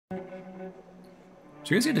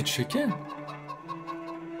Do you guys see the chicken?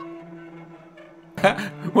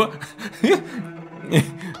 What?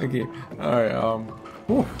 Okay, alright,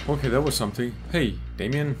 oh, okay, that was something. Hey,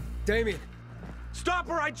 Damien. Damien! Stop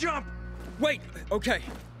or I jump! Wait, okay.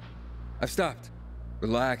 I've stopped.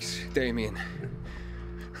 Relax, Damien.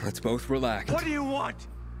 Let's both relax. What do you want?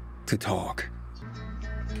 To talk.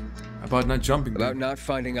 About not jumping. About not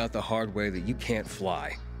finding out the hard way that you can't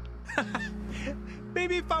fly.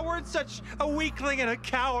 Maybe if I weren't such a weakling and a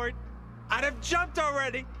coward, I'd have jumped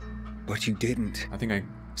already. But you didn't.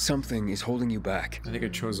 Something is holding you back. I think I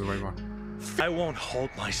chose the right one. I won't hold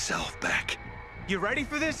myself back. You ready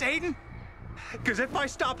for this, Aiden? Because if I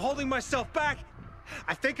stop holding myself back,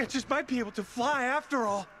 I think I just might be able to fly after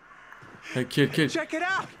all. Hey, kid. Check it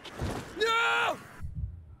out! No!